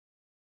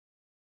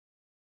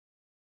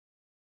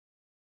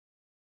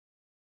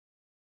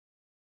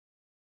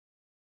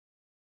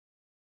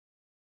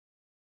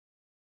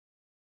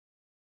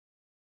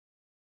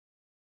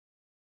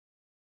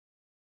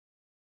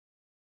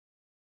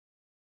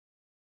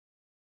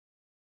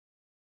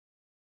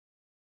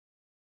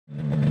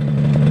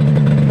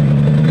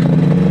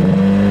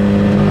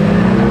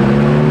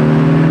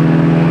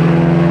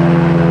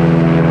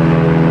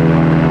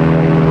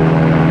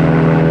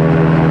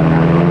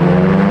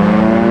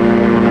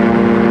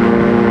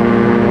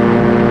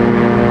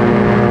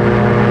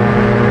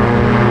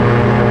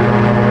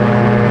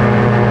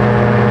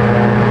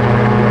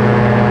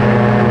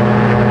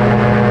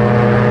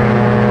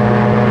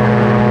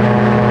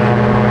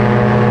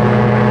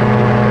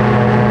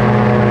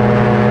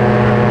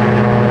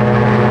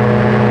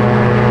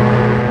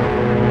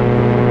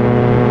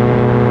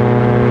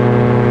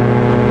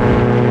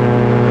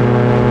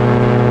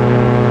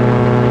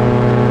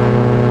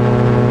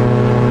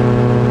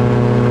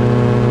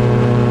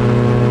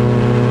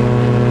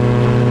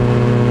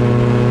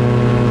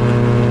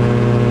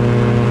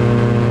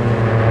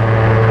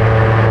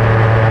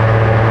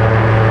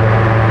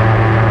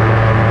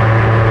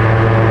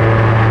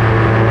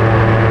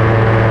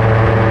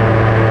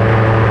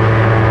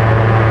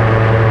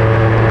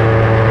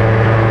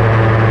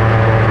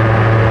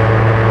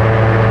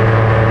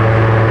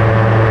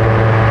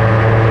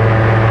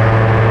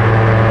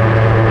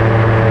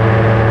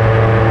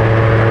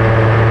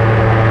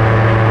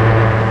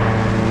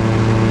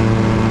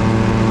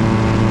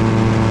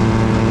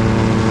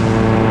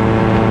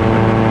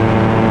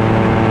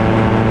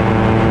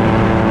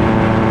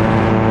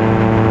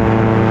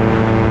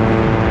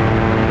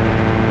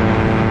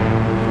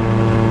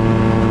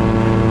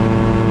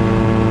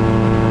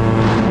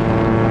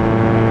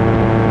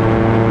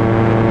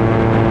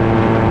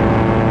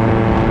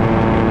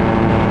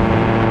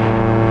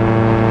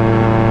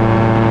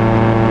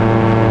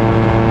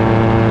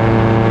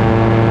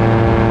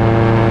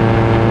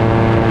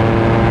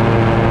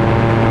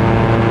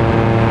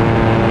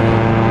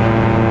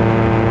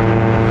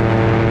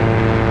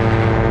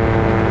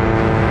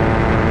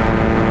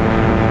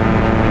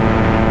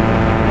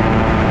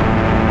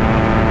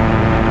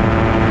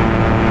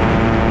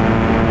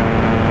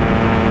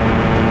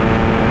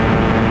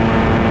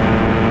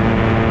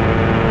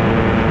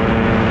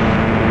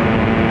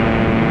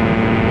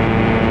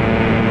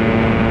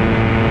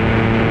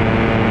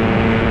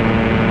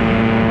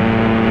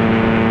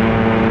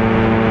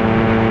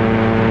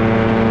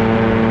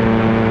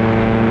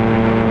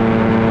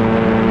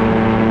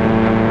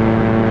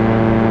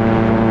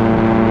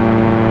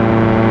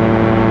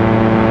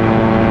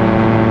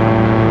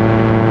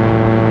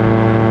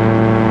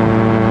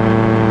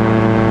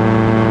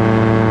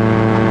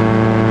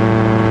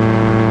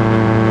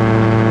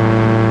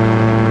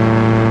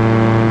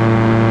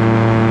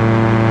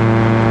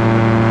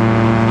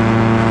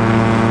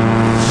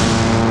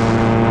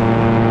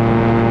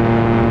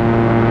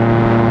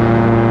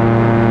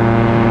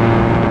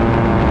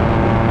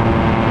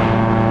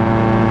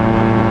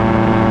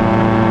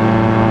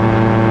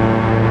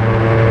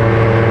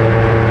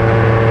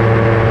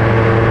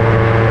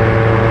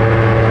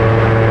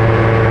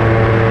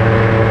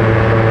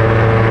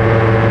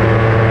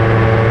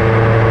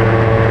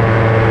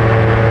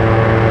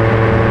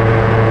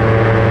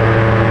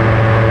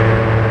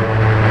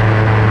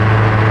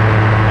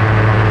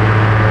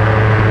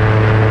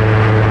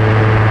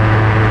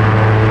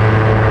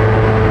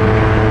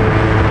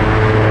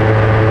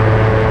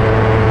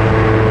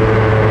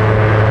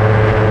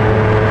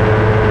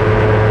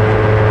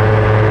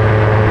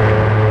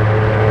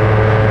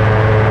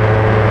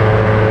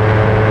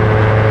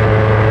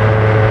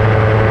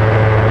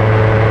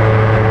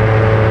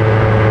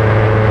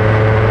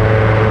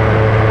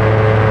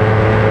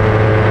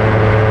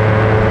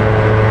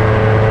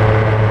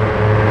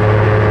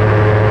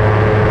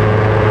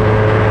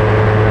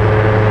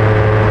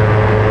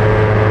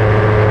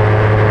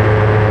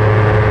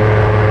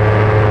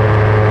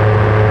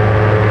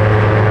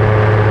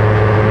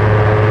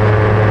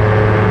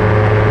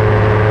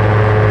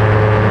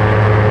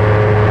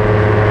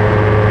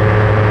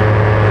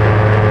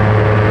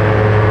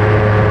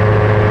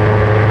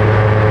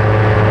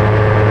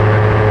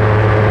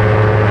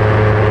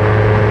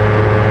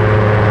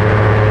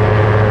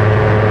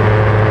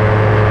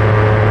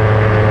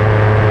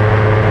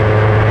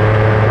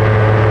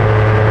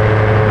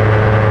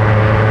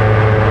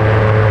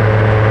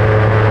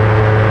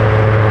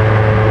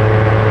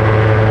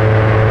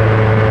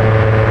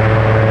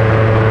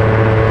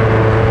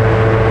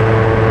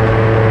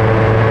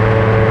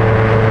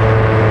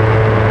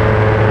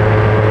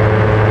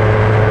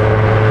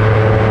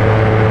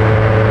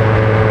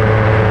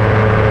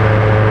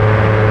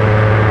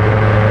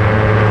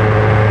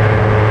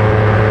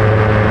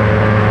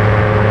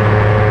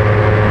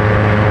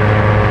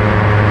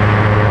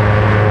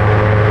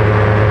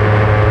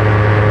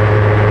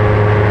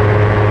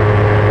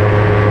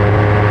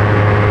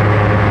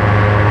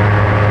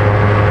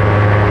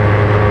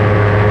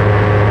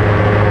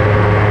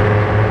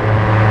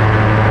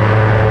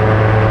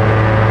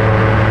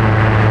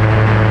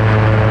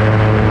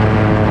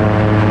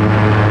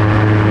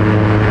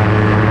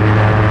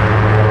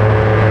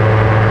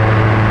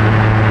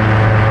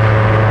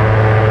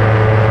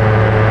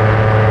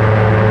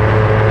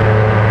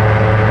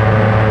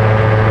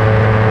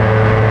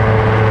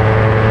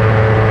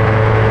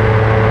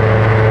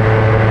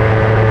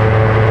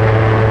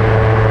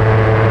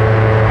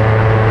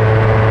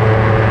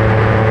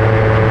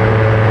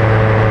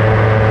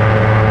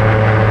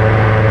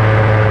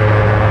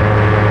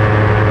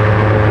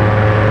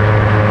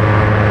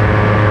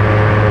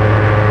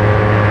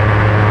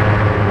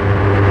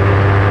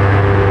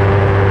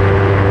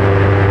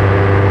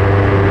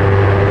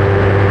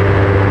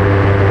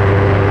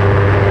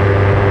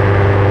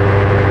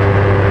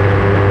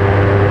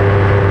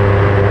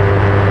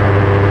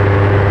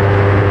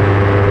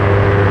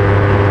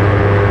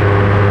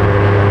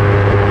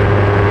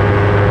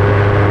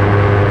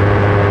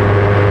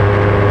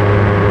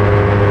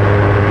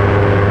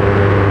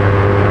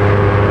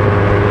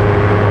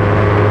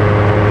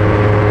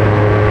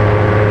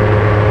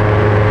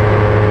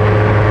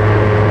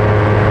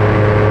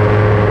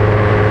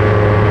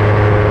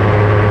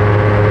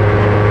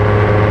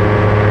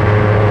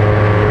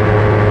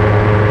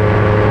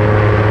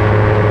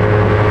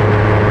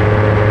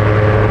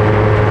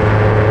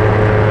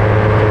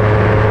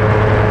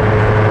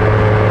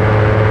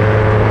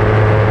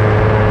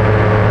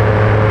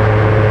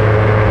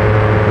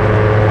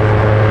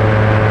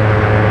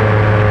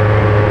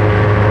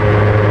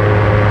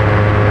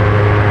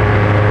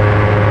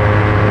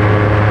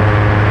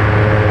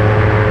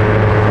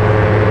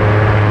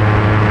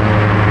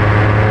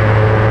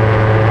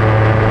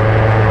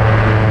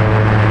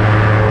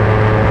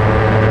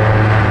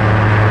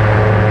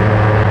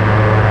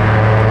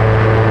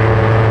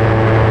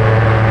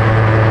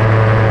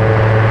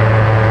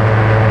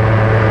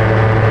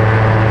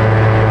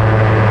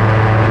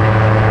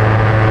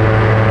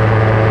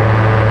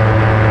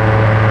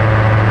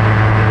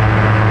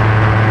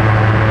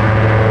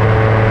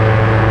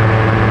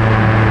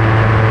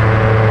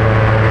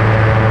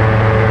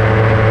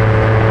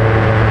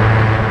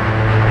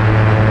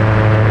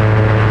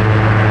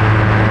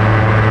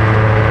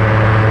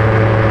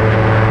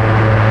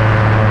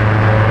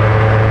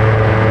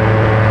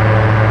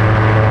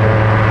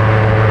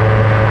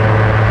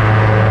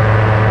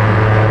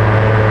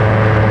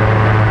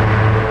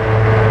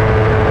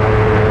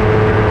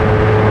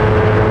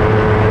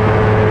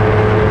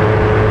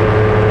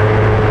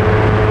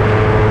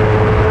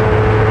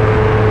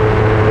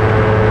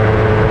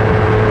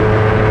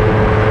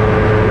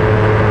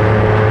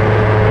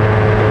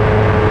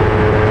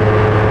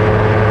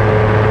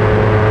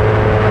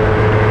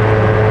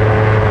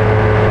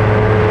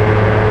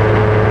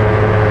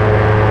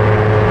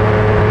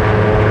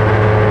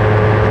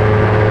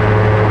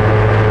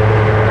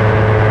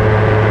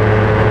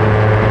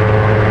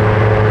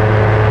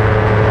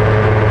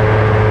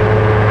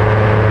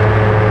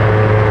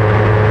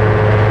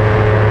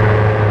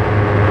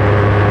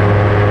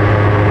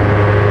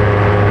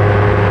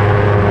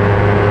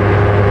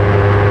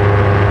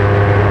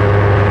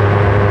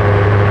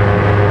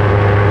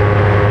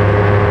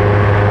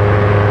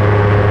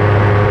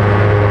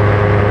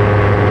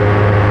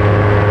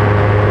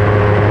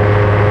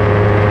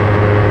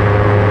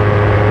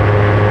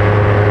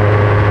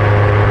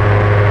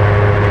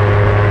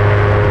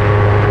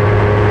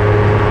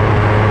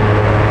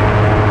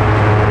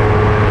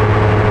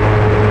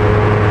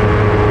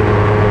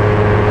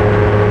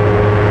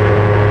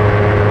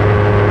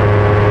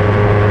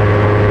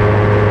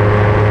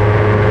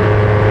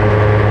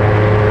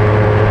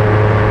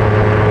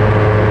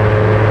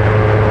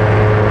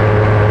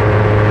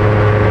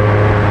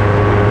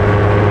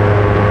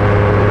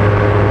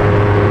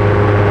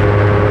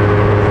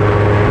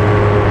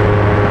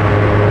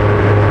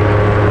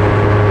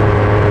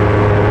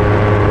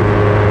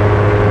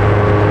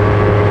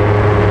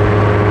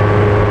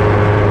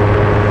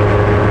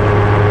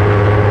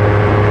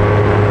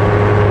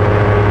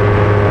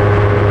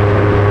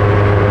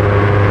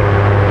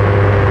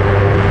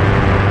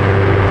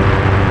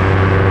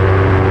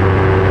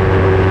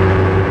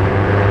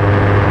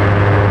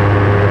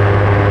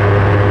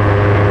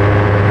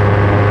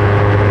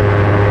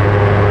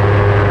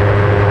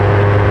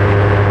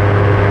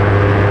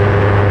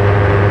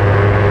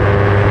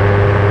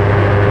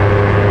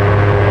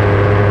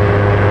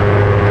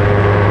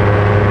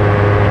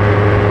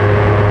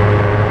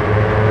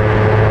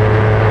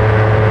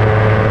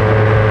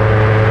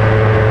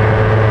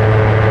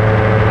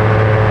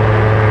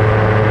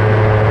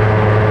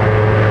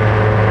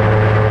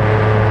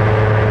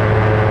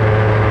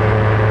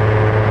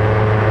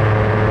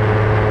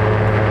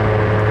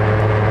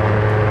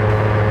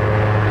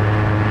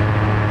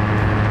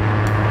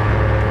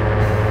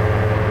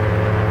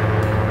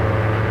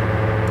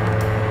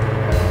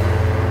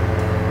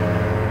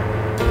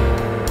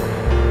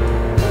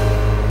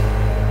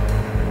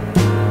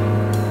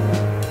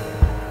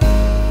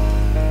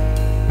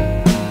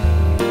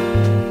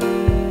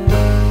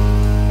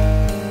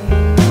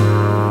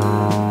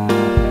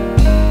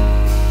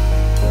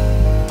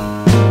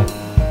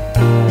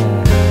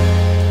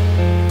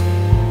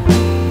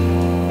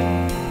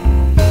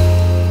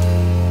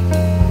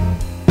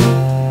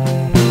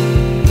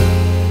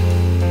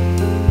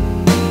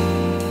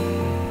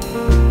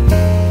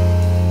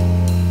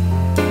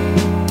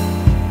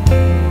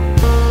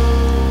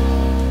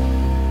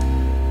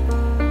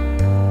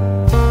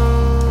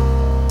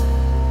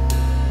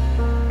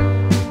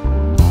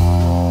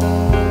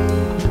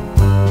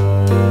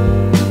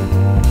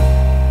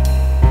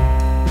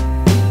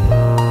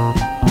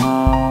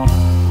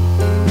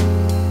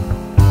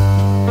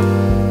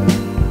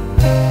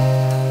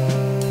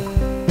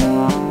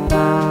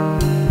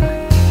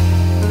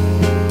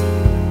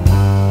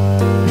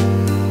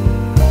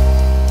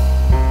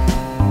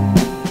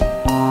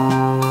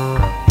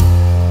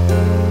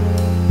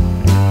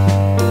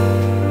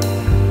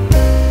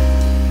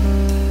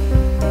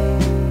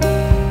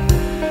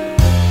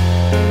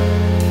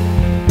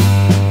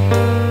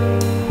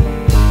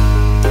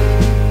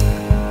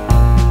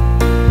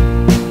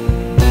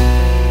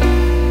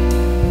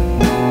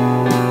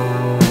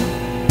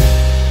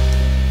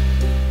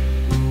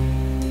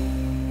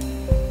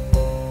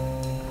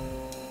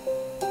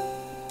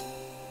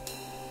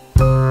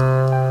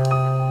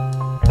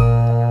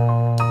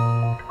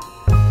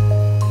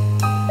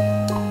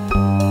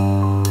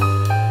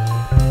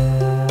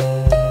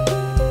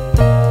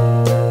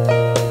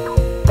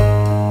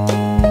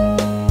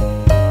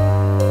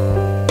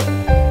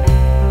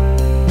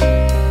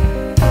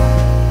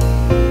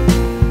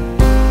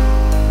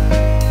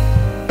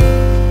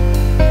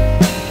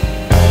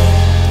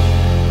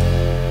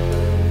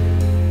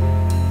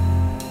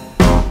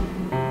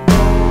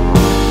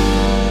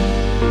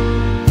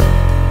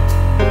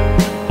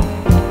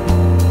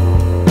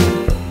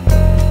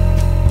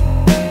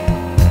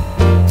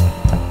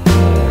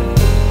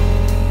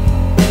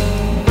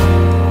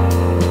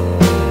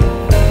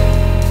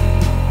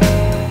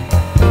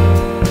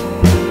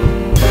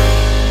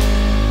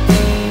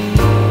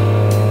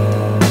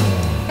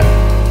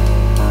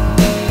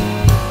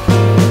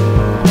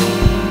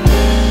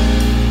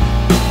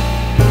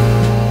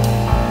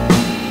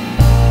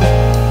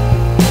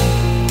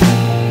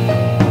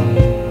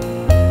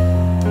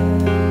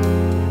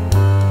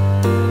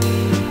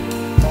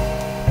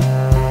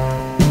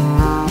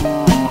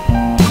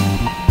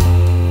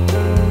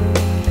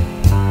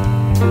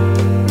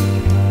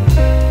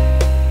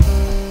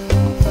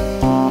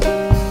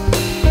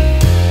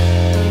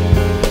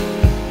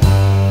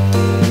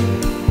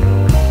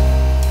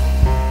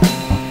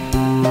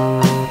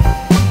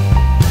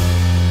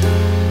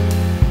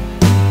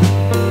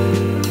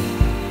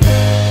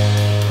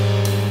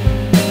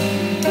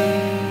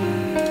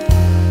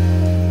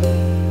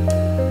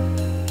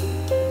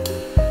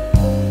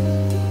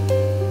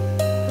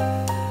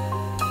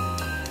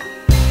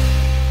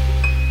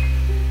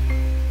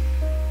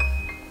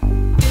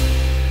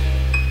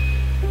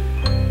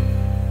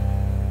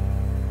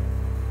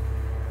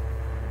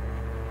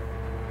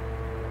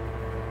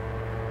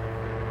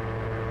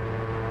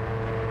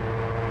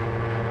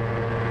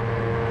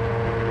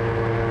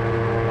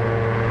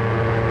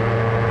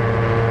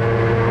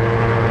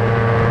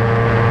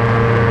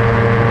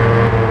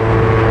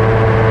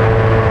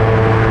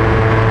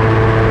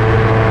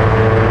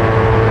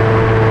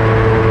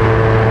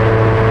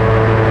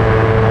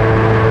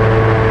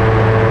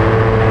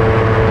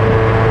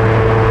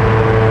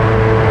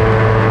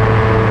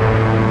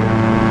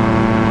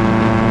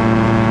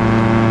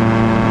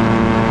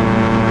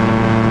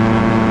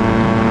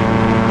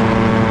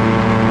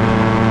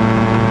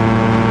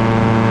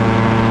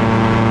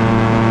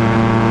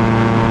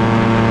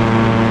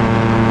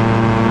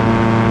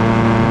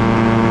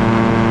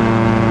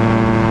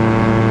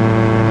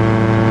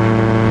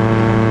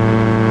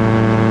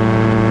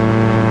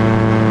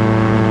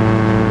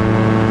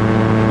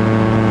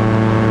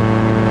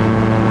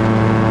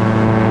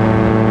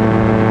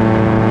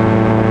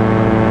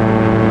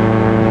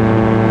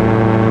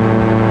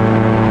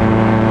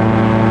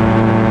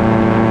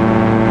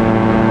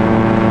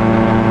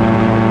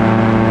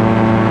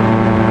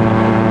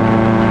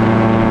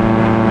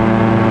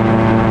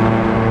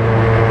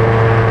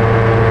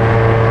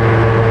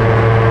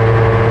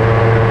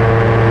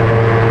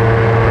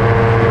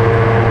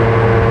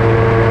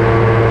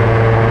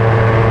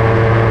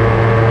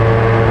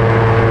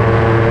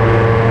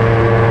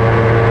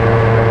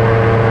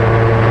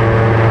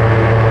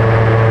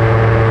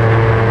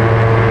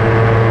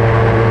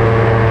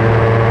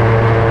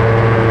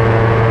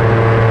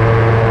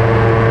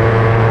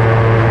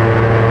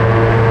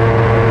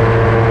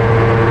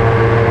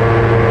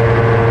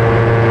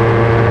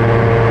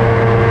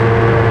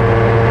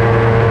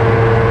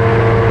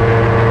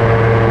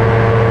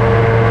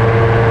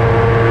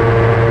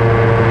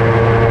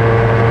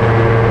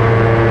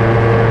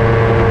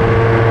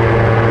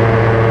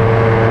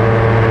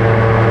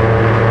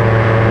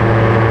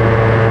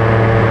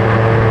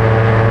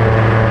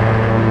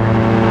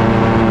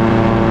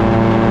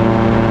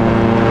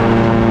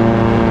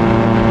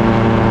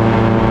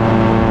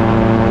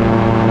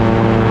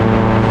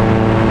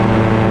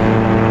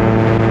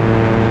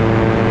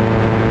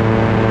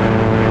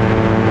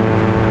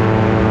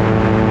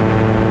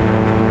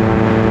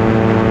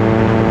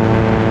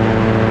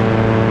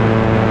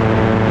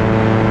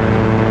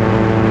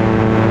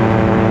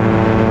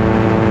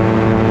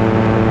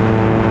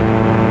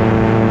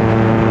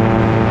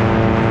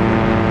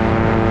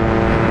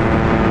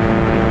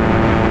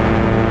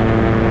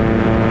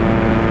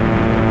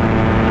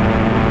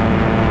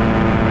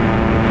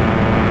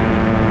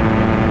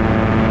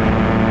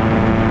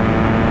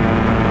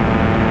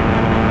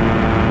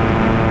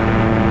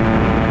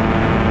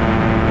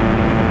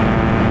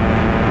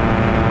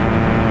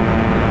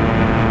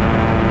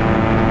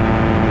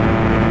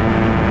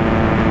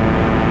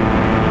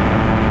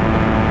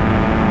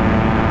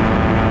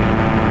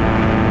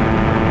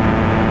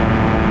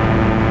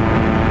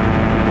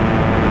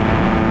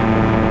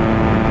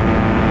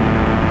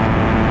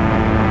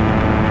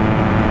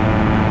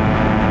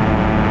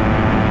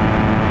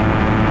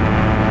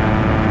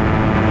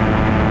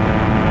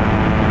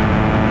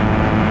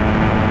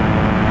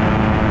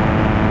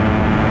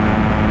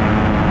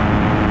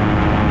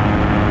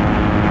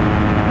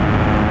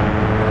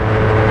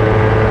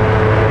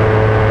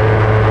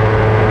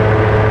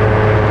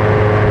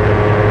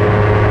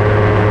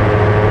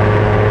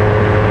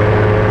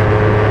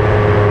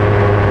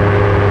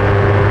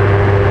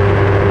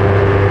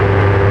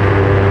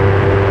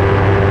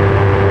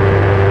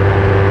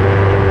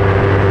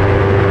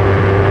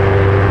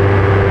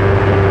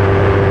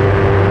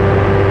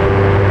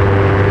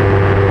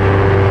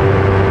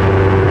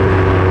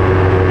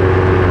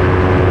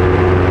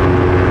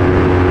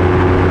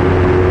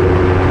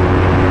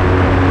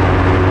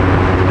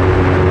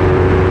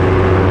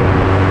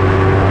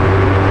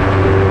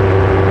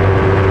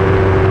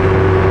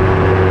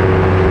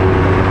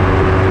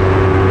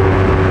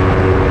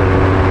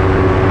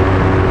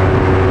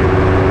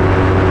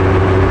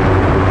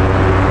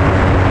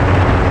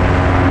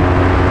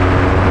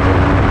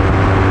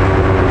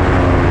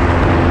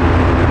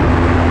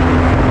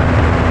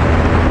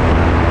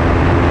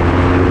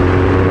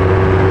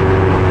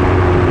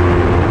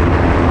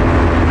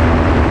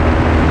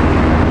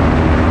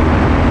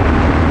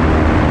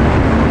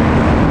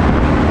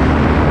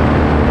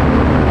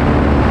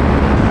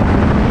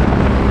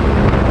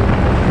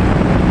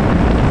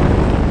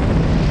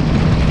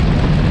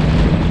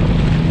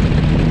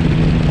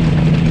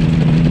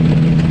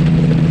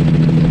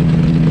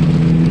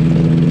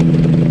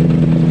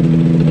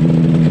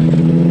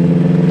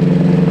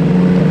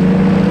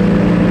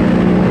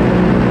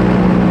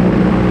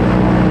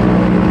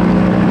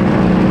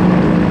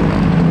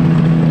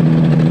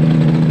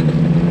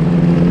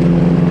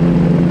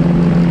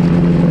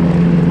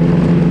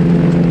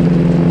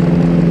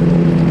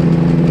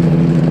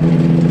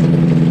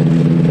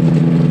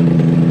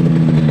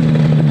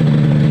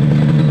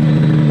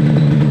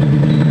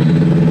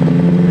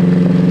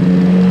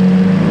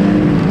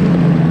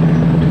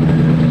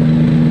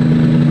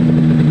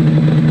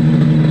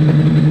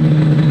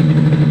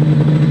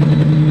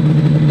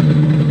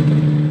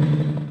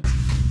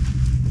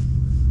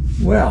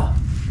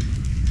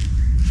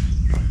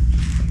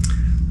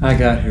I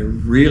got here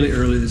really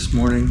early this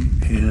morning,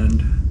 and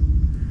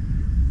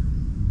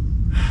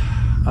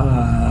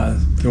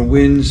the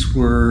winds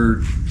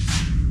were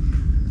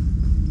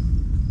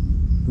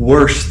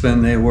worse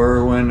than they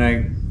were when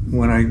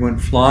I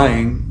went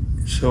flying.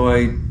 So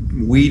I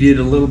weeded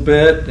a little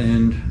bit,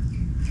 and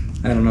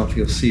I don't know if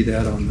you'll see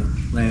that on the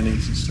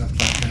landings and stuff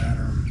like that,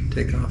 or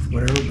takeoff,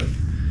 whatever. But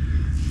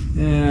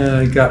yeah,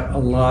 I got a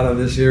lot of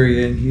this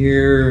area in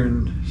here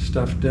and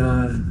stuff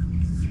done.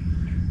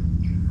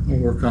 We'll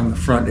work on the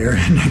front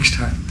area next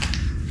time.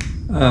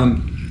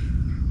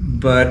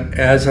 But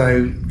as I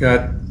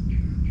got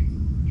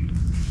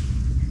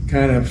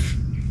kind of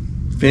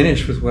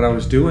finished with what I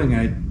was doing,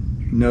 I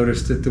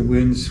noticed that the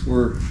winds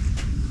were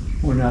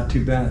not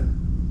too bad.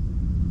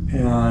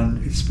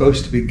 And it's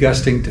supposed to be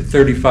gusting to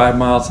 35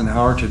 miles an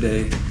hour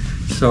today.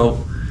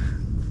 So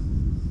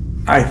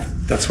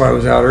that's why I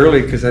was out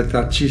early, because I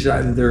thought, geez,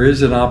 there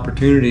is an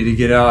opportunity to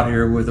get out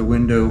here with a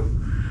window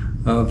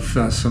of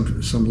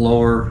some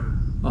lower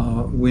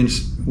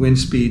wind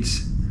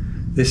speeds.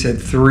 They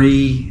said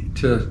 3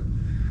 to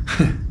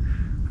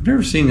I've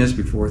never seen this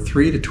before,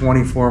 3 to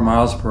 24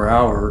 miles per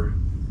hour,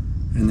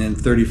 and then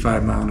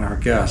 35 mile an hour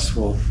gusts.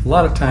 Well, a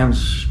lot of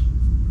times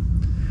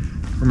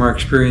from our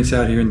experience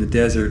out here in the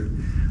desert,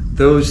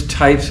 those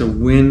types of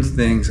wind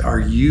things are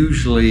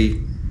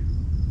usually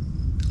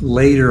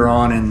later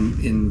on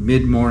in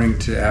mid-morning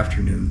to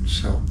afternoon.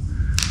 So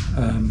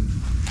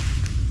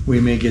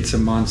we may get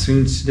some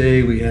monsoons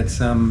today. We had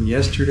some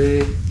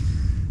yesterday.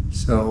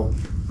 So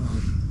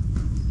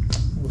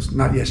it was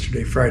not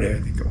yesterday, Friday, I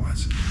think it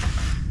was.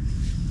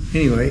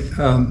 Anyway,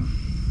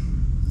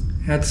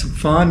 had some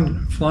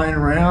fun flying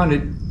around.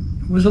 It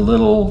was a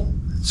little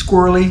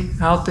squirrely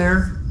out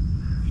there,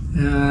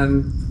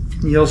 and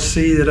you'll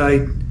see that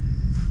I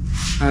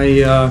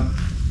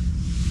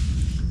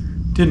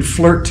didn't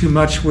flirt too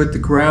much with the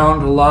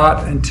ground a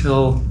lot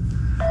until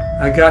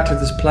I got to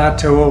this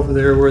plateau over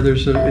there where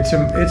it's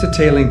a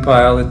tailing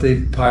pile that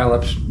they pile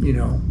up,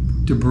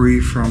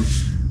 debris from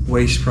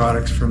waste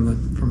products from the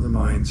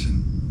mines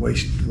and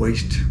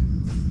waste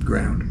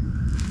ground,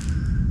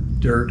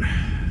 dirt,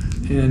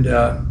 and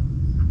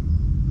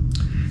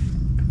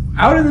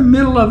out in the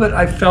middle of it,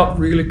 I felt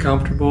really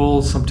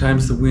comfortable.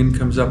 Sometimes the wind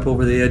comes up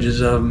over the edges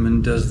of them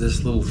and does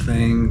this little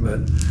thing,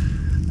 but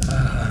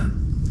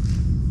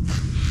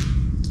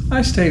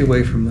I stayed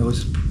away from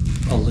those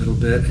a little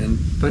bit,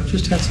 but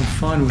just had some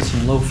fun with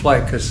some low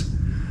flight, because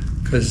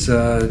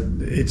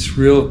it's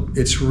real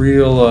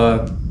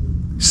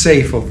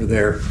safe over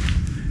there.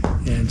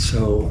 And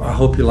so I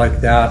hope you like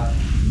that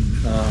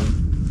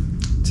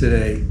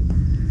today.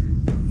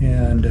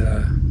 And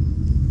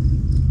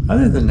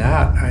other than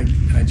that, I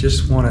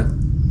just want to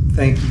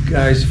thank you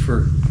guys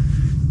for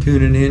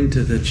tuning in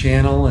to the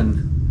channel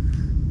and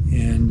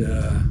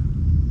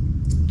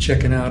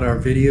checking out our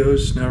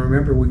videos. Now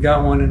remember, we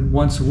got one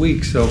once a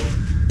week, so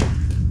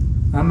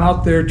I'm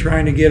out there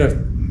trying to get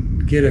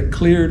a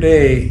clear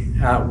day,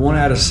 1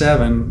 out of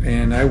 7,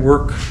 and I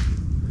work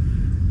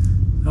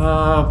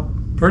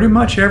pretty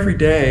much every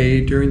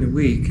day during the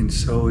week, and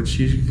so it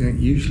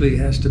usually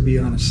has to be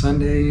on a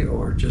Sunday,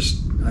 or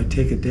just I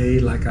take a day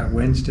like a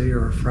Wednesday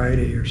or a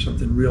Friday or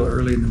something real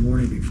early in the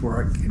morning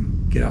before I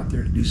can get out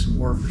there to do some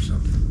work or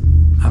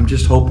something. I'm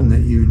just hoping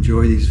that you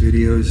enjoy these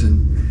videos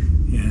and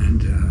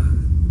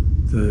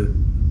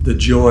the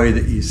joy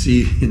that you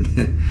see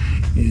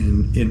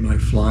in my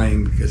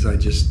flying, because I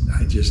just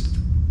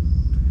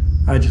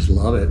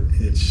love it.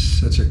 It's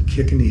such a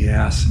kick in the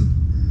ass, and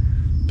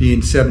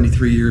being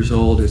 73 years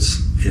old,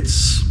 it's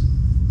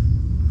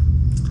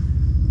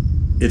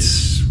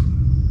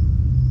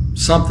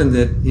something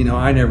that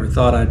I never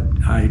thought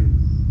I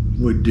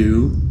would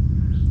do.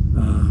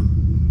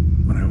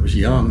 When I was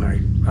young,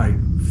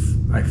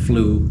 I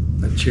flew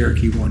a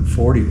Cherokee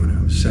 140 when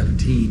I was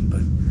 17,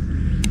 but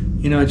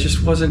it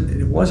just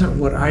wasn't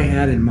what I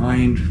had in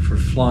mind for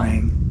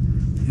flying,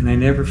 and I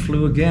never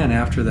flew again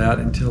after that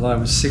until I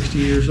was 60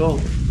 years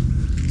old.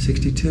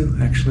 62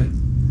 actually.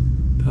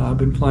 I've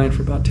been flying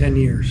for about 10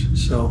 years.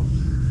 So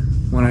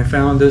when I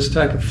found this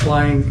type of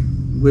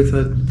flying with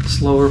a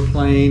slower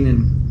plane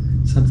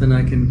and something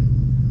I can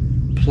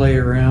play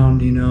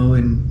around, in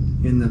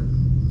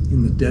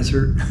the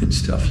desert and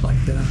stuff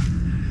like that,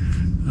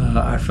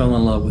 I fell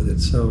in love with it.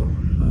 So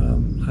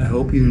I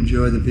hope you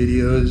enjoy the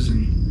videos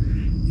and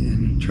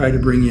try to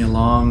bring you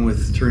along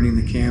with turning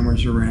the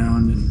cameras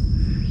around and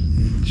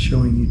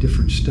showing you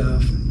different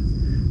stuff,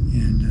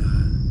 and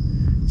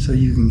so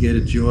you can get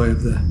a joy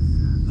of the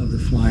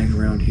flying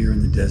around here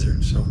in the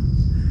desert. So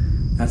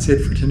that's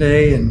it for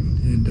today,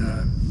 and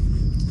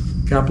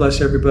God bless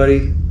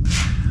everybody.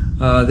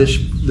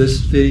 This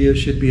video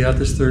should be out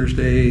this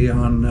Thursday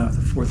on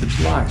the 4th of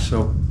July.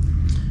 So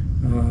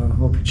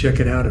hope you check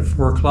it out at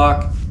 4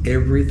 o'clock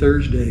every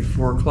Thursday,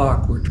 4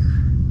 o'clock.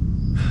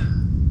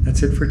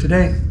 That's it for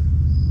today.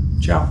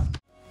 Ciao.